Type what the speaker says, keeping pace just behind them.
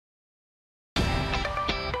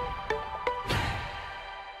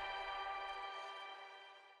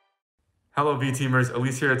Hello V-Teamers,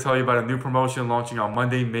 Alis here to tell you about a new promotion launching on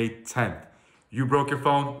Monday, May 10th. You broke your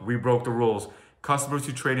phone, we broke the rules. Customers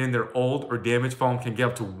who trade in their old or damaged phone can get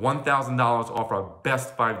up to $1,000 off our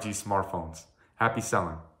best 5G smartphones. Happy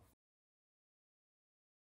selling.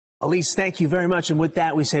 Alis, thank you very much. And with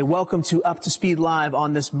that, we say welcome to Up to Speed Live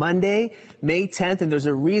on this Monday, May 10th. And there's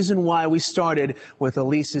a reason why we started with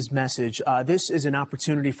Alis's message. This is an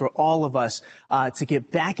opportunity for all of us to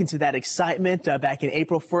get back into that excitement. Back in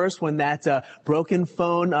April 1st, when that broken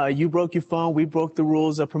phone, you broke your phone, we broke the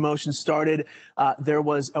rules, promotion started, there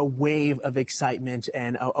was a wave of excitement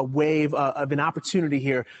and a wave of an opportunity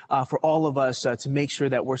here for all of us to make sure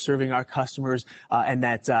that we're serving our customers and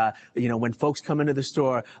that, when folks come into the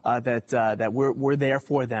store, that we're there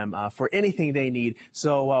for them for anything they need.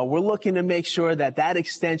 So we're looking to make sure that that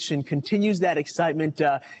extension continues that excitement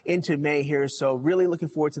into May here. So really looking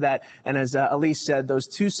forward to that. And as Alis said, those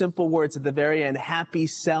two simple words at the very end, happy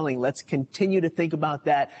selling. Let's continue to think about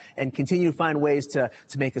that and continue to find ways to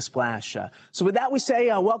make a splash. So with that, we say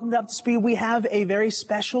welcome to Up to Speed. We have a very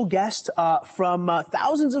special guest from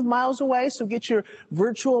thousands of miles away. So get your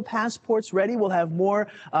virtual passports ready. We'll have more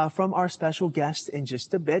from our special guest in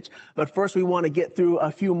just a bit. But first, we want to get through a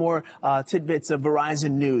few more tidbits of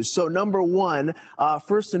Verizon news. So number one,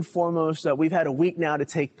 first and foremost, we've had a week now to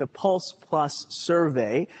take the Pulse Plus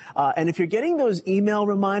survey. And if you're getting those email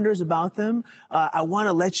reminders about them, I want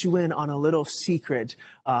to let you in on a little secret.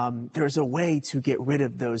 There's a way to get rid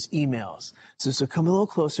of those emails. So come a little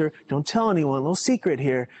closer. Don't tell anyone. A little secret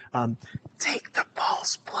here. Take the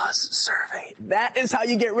Pulse Plus survey. That is how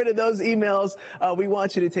you get rid of those emails. We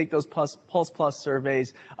want you to take those Pulse Plus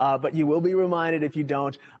surveys, but you will be reminded if you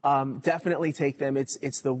don't. Definitely take them.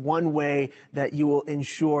 It's the one way that you will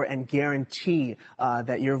ensure and guarantee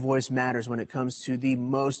that your voice matters when it comes to the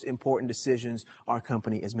most important decisions our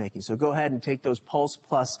company is making. So go ahead and take those Pulse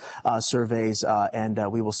Plus surveys, and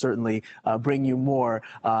we will certainly bring you more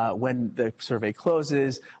when the survey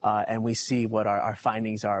closes and we see what our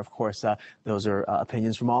findings are. Of course, those are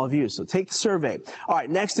opinions from all of you. So take the survey. All right,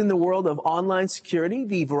 next in the world of online security,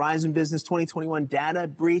 the Verizon Business 2021 Data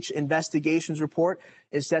Breach Investigations Report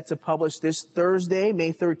is set to publish this Thursday,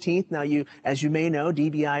 May 13th. Now, as you may know,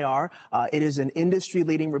 DBIR, it is an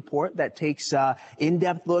industry-leading report that takes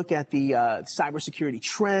in-depth look at the cybersecurity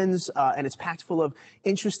trends, and it's packed full of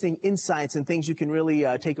interesting insights and things you can really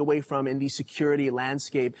take away from in the security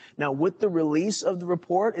landscape. Now, with the release of the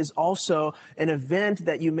report is also an event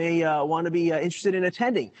that you may want to be interested in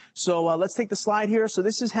attending. So let's take the slide here. So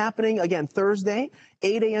this is happening, again, Thursday,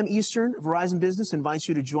 8 a.m. Eastern. Verizon Business invites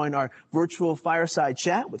you to join our virtual fireside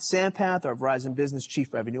chat with Sampath, our Verizon Business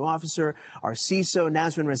Chief Revenue Officer, our CISO,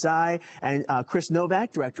 Nazrin Razai, and Chris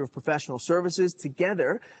Novak, Director of Professional Services.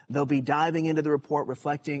 Together, they'll be diving into the report,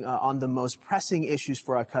 reflecting on the most pressing issues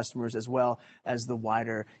for our customers as well as the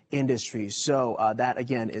wider industry. So that,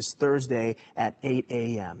 again, is Thursday at 8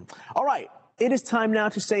 a.m. All right. It is time now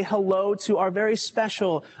to say hello to our very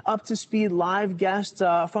special Up to Speed Live guest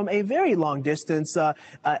from a very long distance.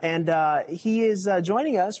 And he is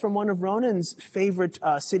joining us from one of Ronan's favorite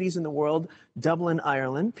cities in the world, Dublin,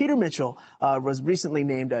 Ireland. Peter Mitchell was recently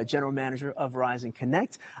named General Manager of Verizon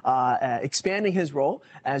Connect, expanding his role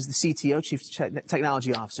as the CTO, Chief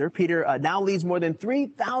Technology Officer. Peter now leads more than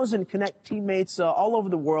 3,000 Connect teammates all over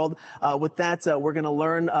the world. With that, we're going to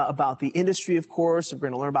learn about the industry, of course. We're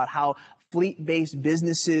going to learn about how fleet-based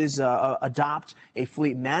businesses adopt a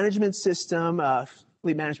fleet management system,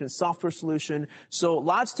 fleet management software solution. So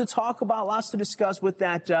lots to talk about, lots to discuss with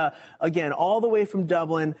that. Again, all the way from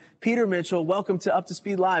Dublin, Peter Mitchell, welcome to Up to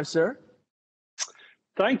Speed Live, sir.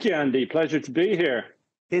 Thank you, Andy. Pleasure to be here.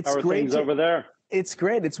 It's How are great things over there? It's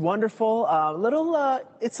great. It's wonderful.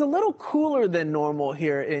 It's a little cooler than normal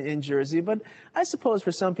here in Jersey, but I suppose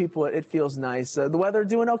for some people it feels nice. The weather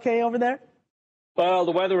doing okay over there? Well,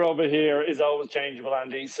 the weather over here is always changeable,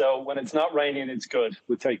 Andy. So when it's not raining, it's good.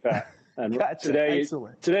 We'll take that. And gotcha.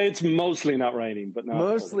 today it's mostly not raining, but not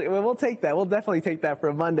mostly. Well, we'll take that. We'll definitely take that for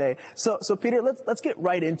a Monday. So Peter, let's get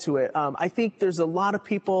right into it. I think there's a lot of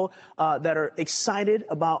people that are excited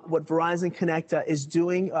about what Verizon Connect is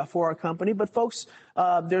doing for our company, but folks,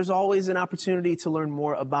 there's always an opportunity to learn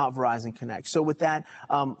more about Verizon Connect. So with that,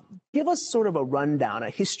 give us sort of a rundown, a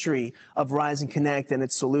history of Verizon Connect and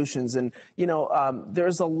its solutions. And,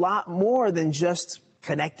 there's a lot more than just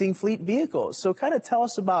connecting fleet vehicles. So kind of tell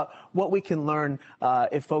us about what we can learn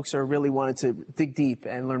if folks are really wanting to dig deep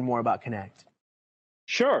and learn more about Connect.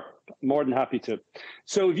 Sure, more than happy to.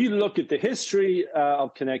 So if you look at the history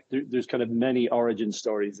of Connect, there's kind of many origin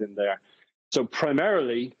stories in there. So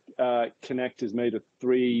primarily, Connect is made of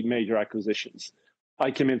three major acquisitions. I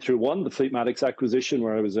came in through the Fleetmatics acquisition,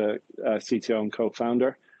 where I was a CTO and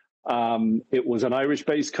co-founder. It was an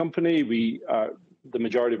Irish-based company. The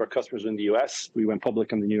majority of our customers are in the US. We went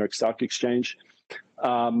public on the New York Stock Exchange.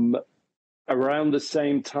 Around the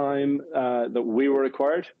same time that we were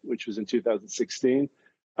acquired, which was in 2016,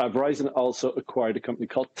 Verizon also acquired a company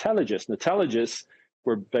called Telligis. Now, Telligis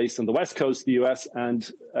were based on the west coast of the US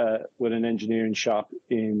and with an engineering shop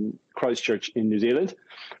in Christchurch in New Zealand.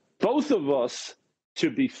 Both of us, to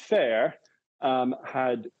be fair,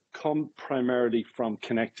 had come primarily from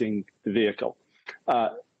connecting the vehicle.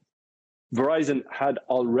 Verizon had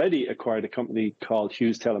already acquired a company called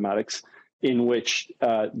Hughes Telematics, in which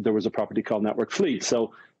there was a property called Network Fleet.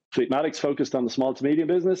 So Fleetmatics focused on the small to medium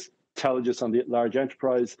business, Telligis on the large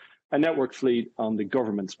enterprise, and Network Fleet on the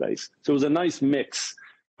government space. So it was a nice mix.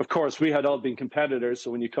 Of course, we had all been competitors, so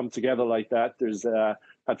when you come together like that, there's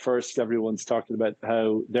at first everyone's talking about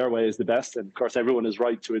how their way is the best, and of course everyone is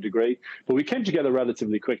right to a degree. But we came together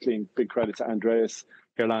relatively quickly, and big credit to Andreas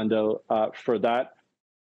Irlando for that.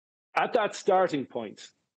 At that starting point,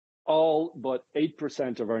 all but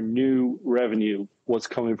 8% of our new revenue was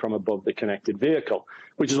coming from above the connected vehicle,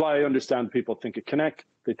 which is why I understand people think of Connect,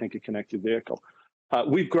 they think of connected vehicle.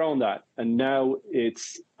 We've grown that, and now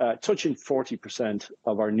it's touching 40%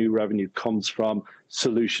 of our new revenue comes from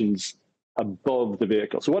solutions above the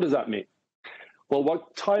vehicle. So what does that mean? Well,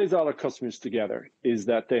 what ties all our customers together is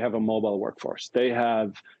that they have a mobile workforce. They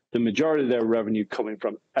have the majority of their revenue coming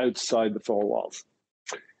from outside the four walls.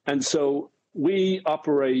 And so we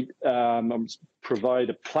operate and provide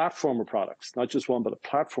a platform of products, not just one, but a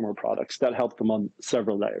platform of products that help them on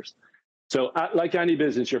several layers. So like any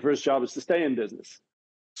business, your first job is to stay in business.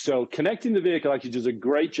 So connecting the vehicle actually does a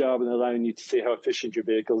great job in allowing you to see how efficient your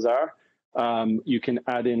vehicles are. You can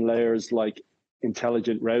add in layers like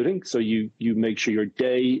intelligent routing. So you make sure your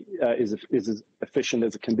day is as efficient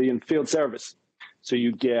as it can be in field service. So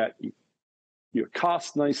you get your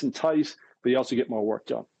costs nice and tight, but you also get more work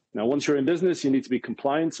done. Now, once you're in business, you need to be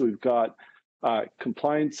compliant. So we've got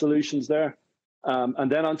compliant solutions there. And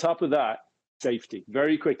then on top of that, safety.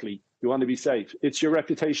 Very quickly, you want to be safe. It's your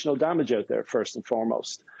reputational damage out there, first and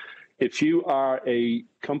foremost. If you are a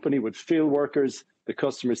company with field workers, the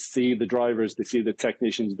customers see the drivers, they see the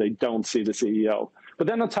technicians, they don't see the CEO. But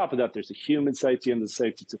then on top of that, there's the human safety and the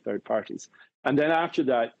safety to third parties. And then after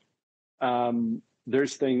that,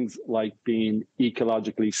 there's things like being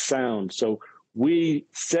ecologically sound. So we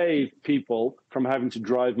save people from having to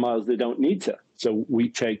drive miles they don't need to. So we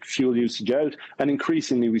take fuel usage out, and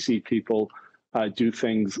increasingly we see people do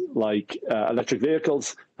things like electric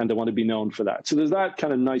vehicles, and they want to be known for that. So there's that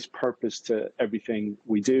kind of nice purpose to everything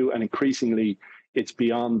we do, and increasingly it's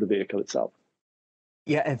beyond the vehicle itself.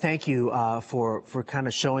 Yeah, and thank you for kind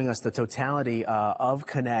of showing us the totality of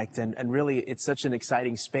Connect, and really it's such an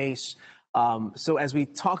exciting space. So as we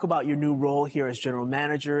talk about your new role here as general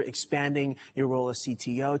manager, expanding your role as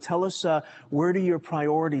CTO, tell us where do your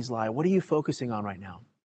priorities lie? What are you focusing on right now?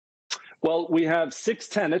 Well, we have 6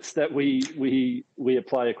 tenets that we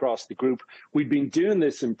apply across the group. We've been doing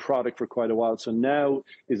this in product for quite a while, so now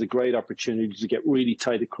is a great opportunity to get really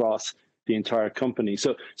tight across the entire company.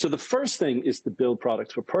 So the first thing is to build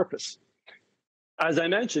products for purpose. As I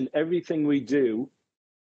mentioned, everything we do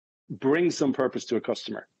brings some purpose to a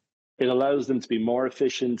customer. It allows them to be more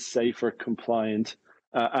efficient, safer, compliant,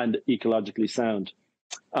 and ecologically sound.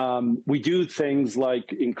 We do things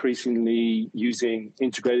like increasingly using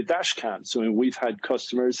integrated dash cams. So we've had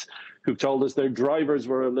customers who've told us their drivers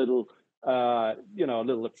were a little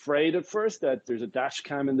afraid at first that there's a dash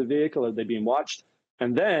cam in the vehicle or they're being watched.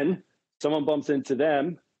 And then someone bumps into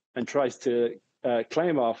them and tries to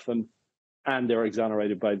claim off them, and they're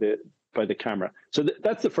exonerated by the camera. So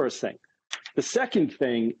that's the first thing. The second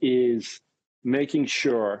thing is making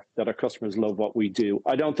sure that our customers love what we do.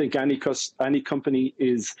 I don't think any company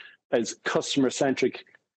is as customer-centric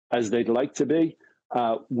as they'd like to be.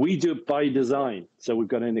 We do it by design. So we've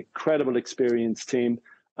got an incredible experienced team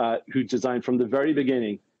who designed from the very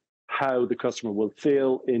beginning how the customer will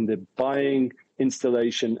feel in the buying,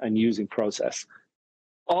 installation, and using process.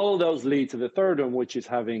 All of those lead to the third one, which is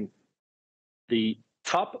having the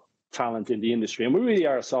top talent in the industry. And we really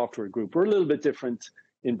are a software group. We're a little bit different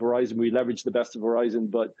in Verizon. We leverage the best of Verizon,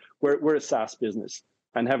 but we're a SaaS business.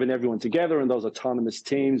 And having everyone together in those autonomous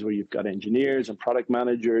teams where you've got engineers and product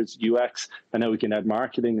managers, UX, and now we can add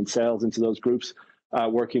marketing and sales into those groups,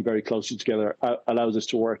 working very closely together allows us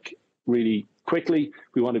to work really quickly.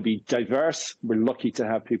 We want to be diverse. We're lucky to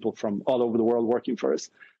have people from all over the world working for us.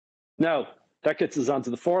 Now, that gets us on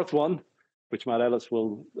to the fourth one, which Matt Ellis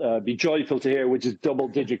will be joyful to hear, which is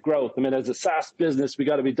double-digit growth. I mean, as a SaaS business, we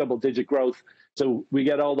got to be double-digit growth. So we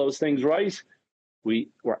get all those things right. We're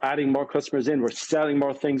adding more customers in, we're selling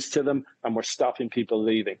more things to them, and we're stopping people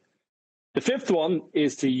leaving. The fifth one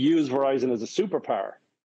is to use Verizon as a superpower.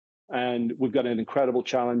 And we've got an incredible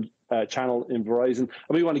channel in Verizon. And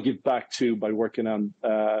we want to give back to by working on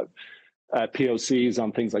POCs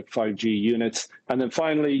on things like 5G units. And then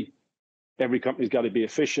finally, every company's got to be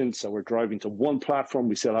efficient. So we're driving to one platform.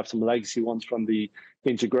 We still have some legacy ones from the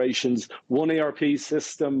integrations, one ERP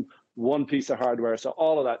system, one piece of hardware. So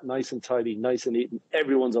all of that nice and tidy, nice and neat, and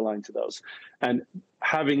everyone's aligned to those. And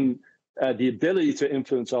having the ability to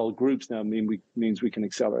influence all groups now means we can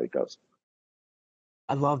accelerate those.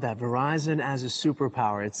 I love that. Verizon as a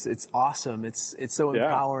superpower. It's awesome. It's so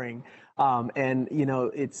empowering. And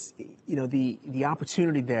it's the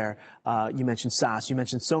opportunity there. You mentioned SaaS. You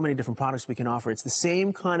mentioned so many different products we can offer. It's the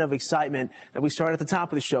same kind of excitement that we started at the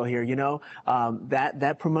top of the show here.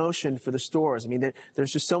 That promotion for the stores. I mean,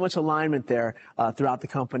 there's just so much alignment there throughout the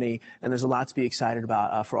company, and there's a lot to be excited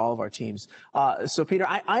about for all of our teams. So, Peter,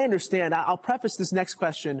 I understand. I'll preface this next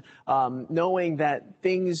question knowing that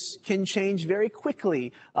things can change very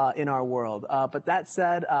quickly in our world. But that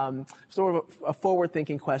said, sort of a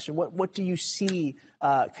forward-thinking question. What do you see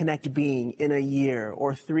Connect being in a year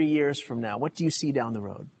or 3 years from now? What do you see down the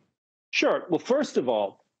road? Sure. Well, first of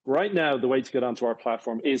all, right now, the way to get onto our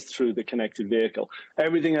platform is through the connected vehicle.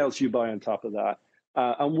 Everything else you buy on top of that.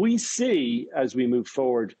 And we see, as we move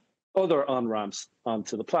forward, other on-ramps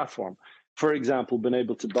onto the platform. For example, being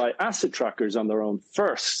able to buy asset trackers on their own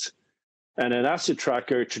first. And an asset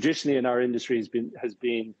tracker, traditionally in our industry, has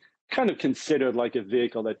been kind of considered like a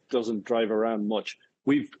vehicle that doesn't drive around much.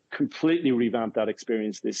 We've completely revamped that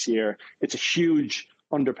experience this year. It's a huge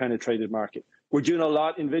underpenetrated market. We're doing a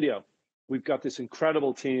lot in video. We've got this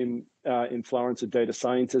incredible team in Florence of data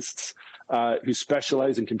scientists who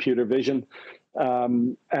specialize in computer vision.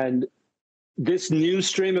 And this new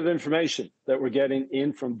stream of information that we're getting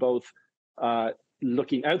in from both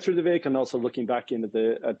looking out through the vehicle and also looking back in at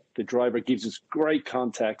the driver gives us great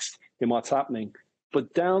context in what's happening.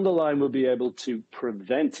 But down the line, we'll be able to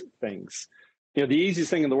prevent things. The easiest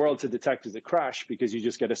thing in the world to detect is a crash because you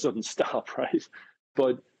just get a sudden stop, right?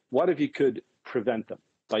 But what if you could prevent them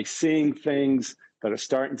by seeing things that are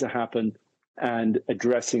starting to happen and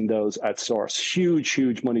addressing those at source?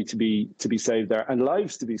 Huge money to be saved there and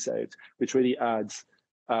lives to be saved, which really adds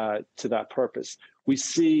to that purpose. We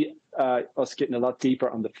see us getting a lot deeper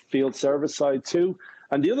on the field service side too.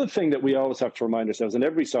 And the other thing that we always have to remind ourselves, and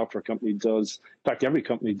every software company does, in fact, every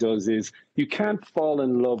company does, is you can't fall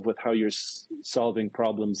in love with how you're solving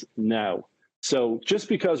problems now. So just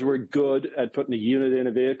because we're good at putting a unit in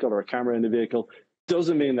a vehicle or a camera in a vehicle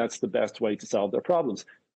doesn't mean that's the best way to solve their problems.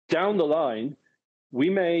 Down the line, we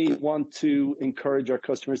may want to encourage our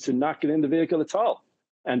customers to not get in the vehicle at all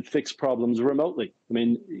and fix problems remotely. I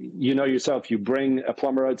mean, you know yourself, you bring a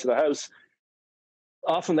plumber out to the house,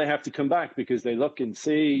 often they have to come back because they look and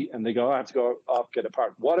see and they go, I have to go off, get a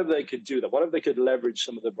part. What if they could do that? What if they could leverage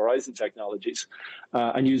some of the Verizon technologies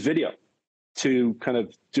and use video to kind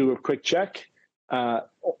of do a quick check,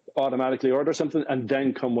 automatically order something, and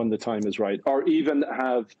then come when the time is right? Or even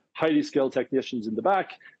have highly skilled technicians in the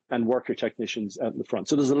back and worker technicians out in the front.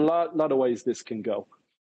 So there's a lot of ways this can go.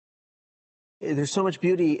 There's so much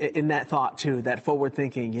beauty in that thought, too, that forward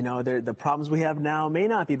thinking. The problems we have now may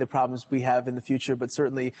not be the problems we have in the future, but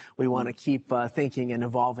certainly we want to keep thinking and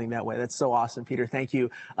evolving that way. That's so awesome, Peter. Thank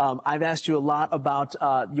you. I've asked you a lot about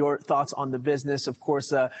your thoughts on the business. Of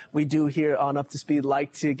course, we do here on Up to Speed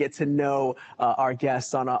like to get to know our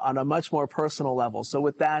guests on a much more personal level. So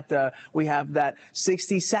with that, we have that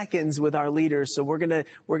 60 seconds with our leaders. So we're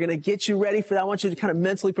gonna get you ready for that. I want you to kind of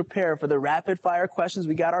mentally prepare for the rapid fire questions.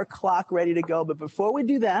 We got our clock ready to go. But before we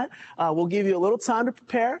do that, we'll give you a little time to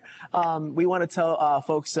prepare. We want to tell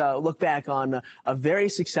folks, look back on a very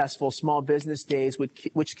successful Small Business Days,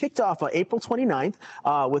 which kicked off on April 29th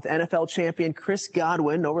with NFL champion Chris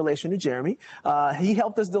Godwin, no relation to Jeremy. He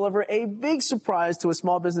helped us deliver a big surprise to a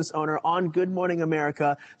small business owner on Good Morning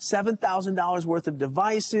America, $7,000 worth of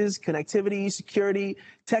devices, connectivity, security,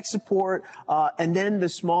 tech support, and then the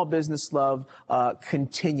small business love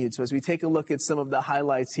continued. So as we take a look at some of the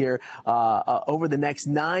highlights here, over the next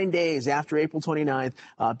 9 days after April 29th,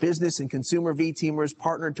 business and consumer V-teamers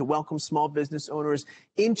partnered to welcome small business owners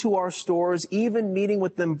into our stores, even meeting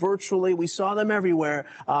with them virtually. We saw them everywhere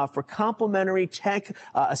for complimentary tech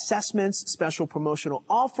assessments, special promotional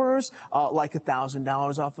offers, like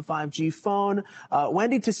 $1,000 off a 5G phone.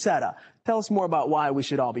 Wendy Tessetta, tell us more about why we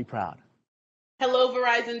should all be proud. Hello,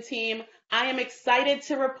 Verizon team. I am excited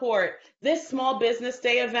to report this Small Business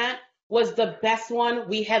Day event was the best one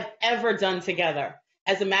we have ever done together.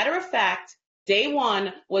 As a matter of fact, day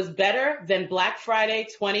one was better than Black Friday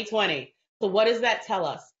 2020. So what does that tell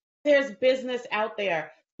us? There's business out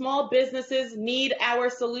there. Small businesses need our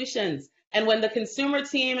solutions. And when the consumer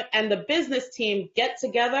team and the business team get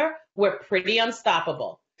together, we're pretty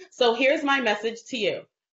unstoppable. So here's my message to you.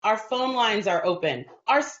 Our phone lines are open,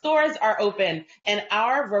 our stores are open, and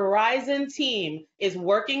our Verizon team is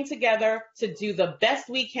working together to do the best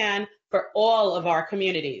we can for all of our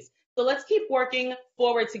communities. So let's keep working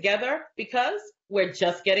forward together because we're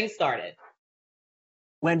just getting started.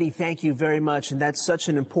 Wendy, thank you very much. And that's such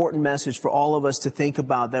an important message for all of us to think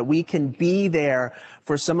about, that we can be there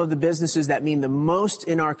for some of the businesses that mean the most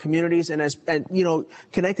in our communities. And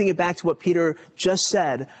connecting it back to what Peter just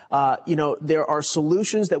said, there are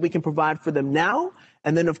solutions that we can provide for them now.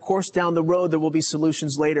 And then, of course, down the road, there will be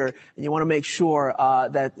solutions later. And you want to make sure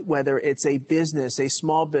that whether it's a business, a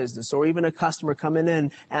small business, or even a customer coming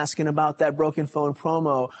in asking about that broken phone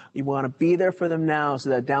promo, you want to be there for them now so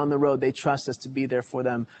that down the road, they trust us to be there for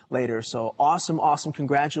them later. So awesome, awesome.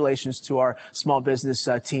 Congratulations to our small business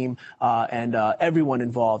team and everyone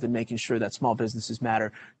involved in making sure that small businesses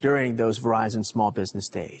matter during those Verizon Small Business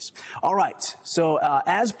Days. All right. So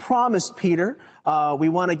as promised, Peter, we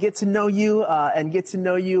want to get to know you and get to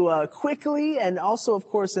know you quickly and also, of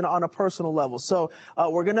course, on a personal level. So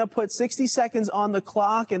we're going to put 60 seconds on the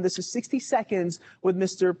clock, and this is 60 seconds with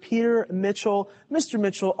Mr. Peter Mitchell. Mr.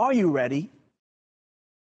 Mitchell, are you ready?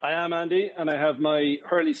 I am, Andy, and I have my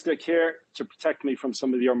hurley stick here to protect me from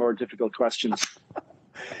some of your more difficult questions.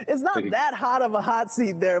 It's not that hot of a hot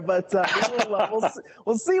seat there, but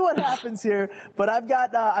we'll see what happens here. But I've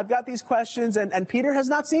got these questions, and Peter has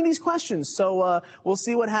not seen these questions, so we'll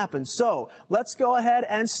see what happens. So let's go ahead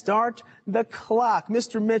and start the clock.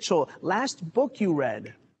 Mr. Mitchell, last book you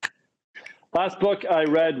read? Last book I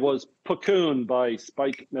read was Puccoon by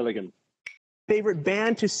Spike Milligan. Favorite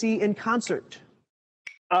band to see in concert?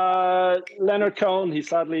 Leonard Cohen. He's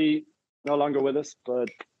sadly no longer with us, but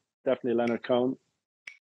definitely Leonard Cohen.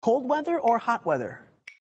 Cold weather or hot weather?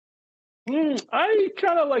 I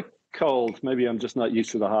kind of like cold. Maybe I'm just not used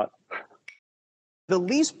to the hot. The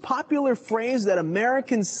least popular phrase that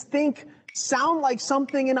Americans think sound like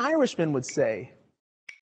something an Irishman would say?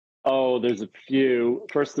 Oh, there's a few.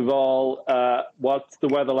 First of all, what's the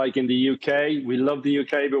weather like in the UK? We love the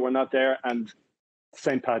UK, but we're not there. And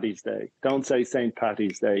St. Paddy's Day. Don't say St.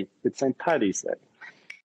 Paddy's Day. It's St. Paddy's Day.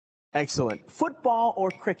 Excellent. Football or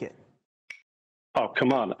cricket? Oh,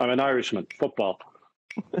 come on. I'm an Irishman. Football.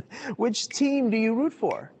 Which team do you root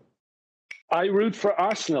for? I root for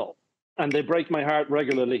Arsenal, and they break my heart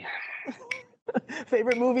regularly.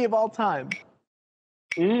 Favorite movie of all time?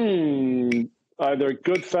 Either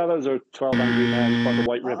Goodfellas or 12 Angry Men or The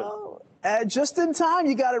White Ribbon. Oh, just in time.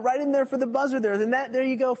 You got it right in there for the buzzer there. And there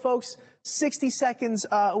you go, folks. 60 seconds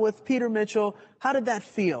with Peter Mitchell. How did that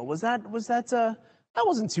feel? That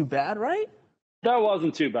wasn't too bad, right? That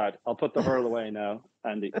wasn't too bad. I'll put the hurl away now,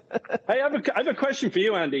 Andy. Hey, I have a question for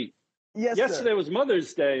you, Andy. Yes, Yesterday sir. was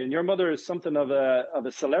Mother's Day, and your mother is something of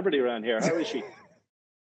a celebrity around here. How is she?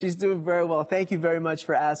 She's doing very well. Thank you very much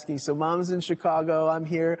for asking. So mom's in Chicago. I'm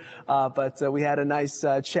here, but we had a nice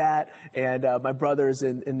chat, and my brother's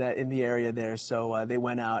in the area there. So they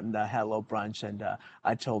went out and had a little brunch, and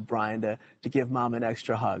I told Brian to give mom an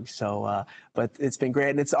extra hug. So, but it's been great,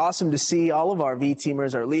 and it's awesome to see all of our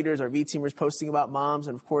V-teamers, our leaders, our V-teamers posting about moms,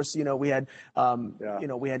 and of course, we had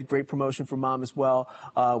we had great promotion for mom as well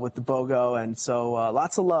with the BOGO, and so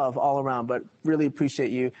lots of love all around. But really appreciate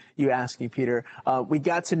you asking, Peter. We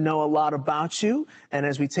got to know a lot about you, and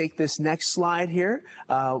as we take this next slide here,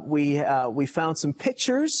 we found some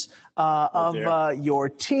pictures of your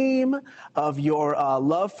team, of your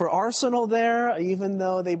love for Arsenal there, even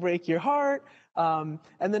though they break your heart. And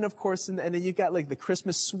then, of course, and then you've got like the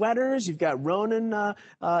Christmas sweaters. You've got Ronan,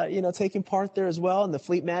 taking part there as well, and the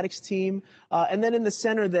Fleetmatics team. And then in the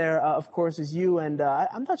center there, of course, is you. And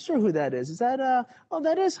I'm not sure who that is. Is that?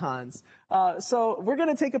 That is Hans. So we're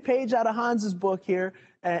going to take a page out of Hans's book here.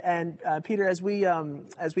 And Peter, as we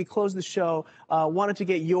close the show, wanted to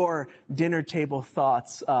get your dinner table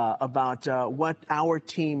thoughts about what our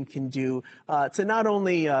team can do to not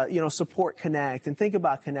only support Connect and think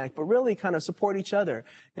about Connect, but really kind of support each other.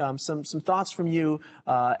 Some thoughts from you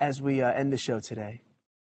as we end the show today.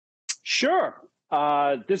 Sure.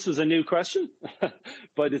 This was a new question,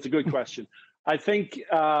 but it's a good question. I think.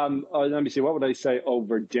 Let me see. What would I say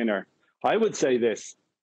over dinner? I would say this.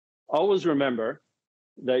 Always remember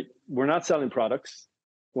that we're not selling products.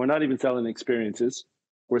 We're not even selling experiences.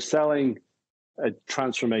 We're selling a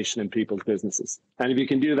transformation in people's businesses. And if you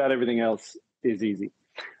can do that, everything else is easy.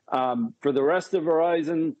 For the rest of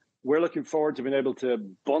Verizon, we're looking forward to being able to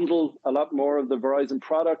bundle a lot more of the Verizon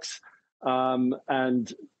products.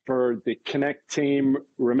 And for the Connect team,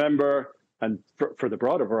 remember, and for the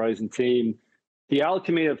broader Verizon team, the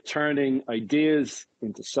alchemy of turning ideas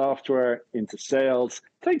into software, into sales,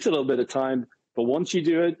 takes a little bit of time. But once you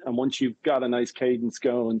do it, and once you've got a nice cadence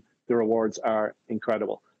going, the rewards are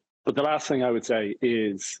incredible. But the last thing I would say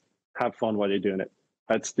is have fun while you're doing it.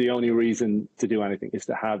 That's the only reason to do anything, is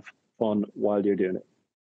to have fun while you're doing it.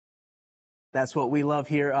 That's what we love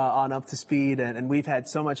here on Up to Speed, and we've had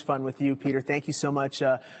so much fun with you, Peter. Thank you so much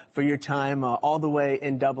for your time all the way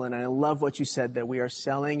in Dublin. And I love what you said, that we are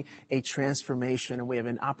selling a transformation, and we have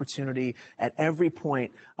an opportunity at every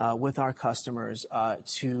point with our customers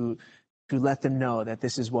to let them know that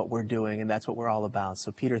this is what we're doing, and that's what we're all about.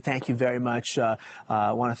 So, Peter, thank you very much. I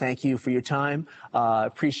want to thank you for your time.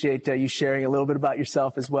 Appreciate you sharing a little bit about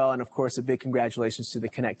yourself as well. And, of course, a big congratulations to the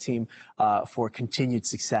Connect team for continued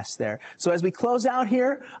success there. So as we close out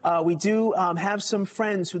here, we do have some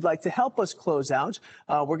friends who'd like to help us close out.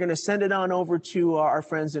 We're going to send it on over to our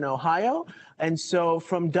friends in Ohio. And so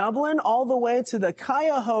from Dublin all the way to the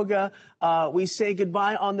Cuyahoga, we say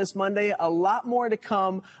goodbye on this Monday. A lot more to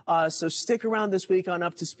come. So stick around this week on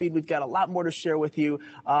Up to Speed. We've got a lot more to share with you.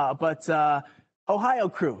 But Ohio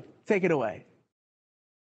crew, take it away.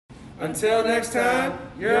 Until next time,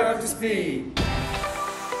 you're up to speed.